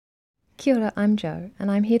Kia ora, I'm Jo,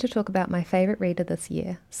 and I'm here to talk about my favourite reader this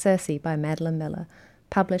year, Circe by Madeline Miller,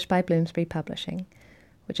 published by Bloomsbury Publishing,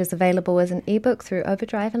 which is available as an ebook through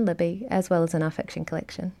Overdrive and Libby, as well as in our fiction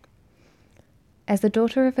collection. As the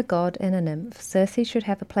daughter of a god and a nymph, Circe should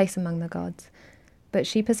have a place among the gods, but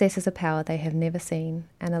she possesses a power they have never seen,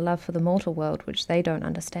 and a love for the mortal world which they don't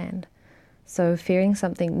understand. So, fearing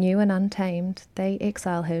something new and untamed, they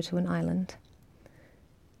exile her to an island.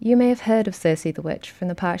 You may have heard of Circe the Witch from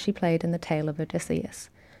the part she played in the tale of Odysseus,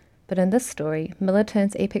 but in this story, Miller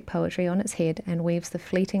turns epic poetry on its head and weaves the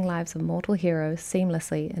fleeting lives of mortal heroes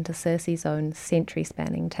seamlessly into Circe's own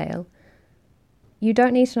century-spanning tale. You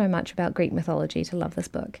don't need to know much about Greek mythology to love this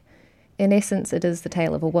book. In essence, it is the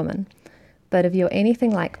tale of a woman, but if you're anything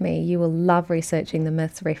like me, you will love researching the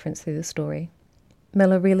myths referenced through the story.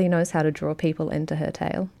 Miller really knows how to draw people into her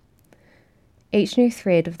tale. Each new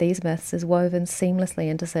thread of these myths is woven seamlessly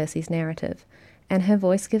into Circe's narrative, and her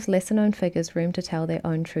voice gives lesser-known figures room to tell their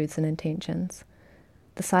own truths and intentions.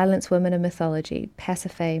 The silence women of mythology,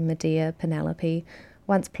 Pasiphae, Medea, Penelope,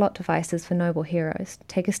 once plot devices for noble heroes,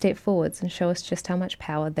 take a step forwards and show us just how much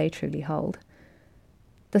power they truly hold.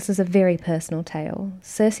 This is a very personal tale.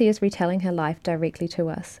 Circe is retelling her life directly to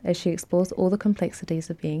us as she explores all the complexities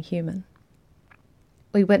of being human.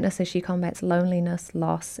 We witness as she combats loneliness,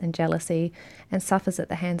 loss, and jealousy, and suffers at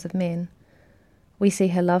the hands of men. We see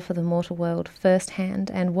her love for the mortal world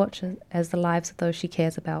firsthand and watch as the lives of those she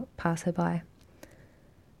cares about pass her by.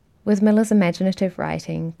 With Miller's imaginative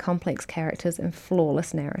writing, complex characters, and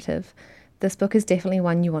flawless narrative, this book is definitely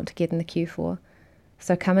one you want to get in the queue for.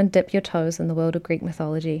 So come and dip your toes in the world of Greek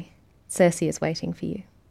mythology. Circe is waiting for you.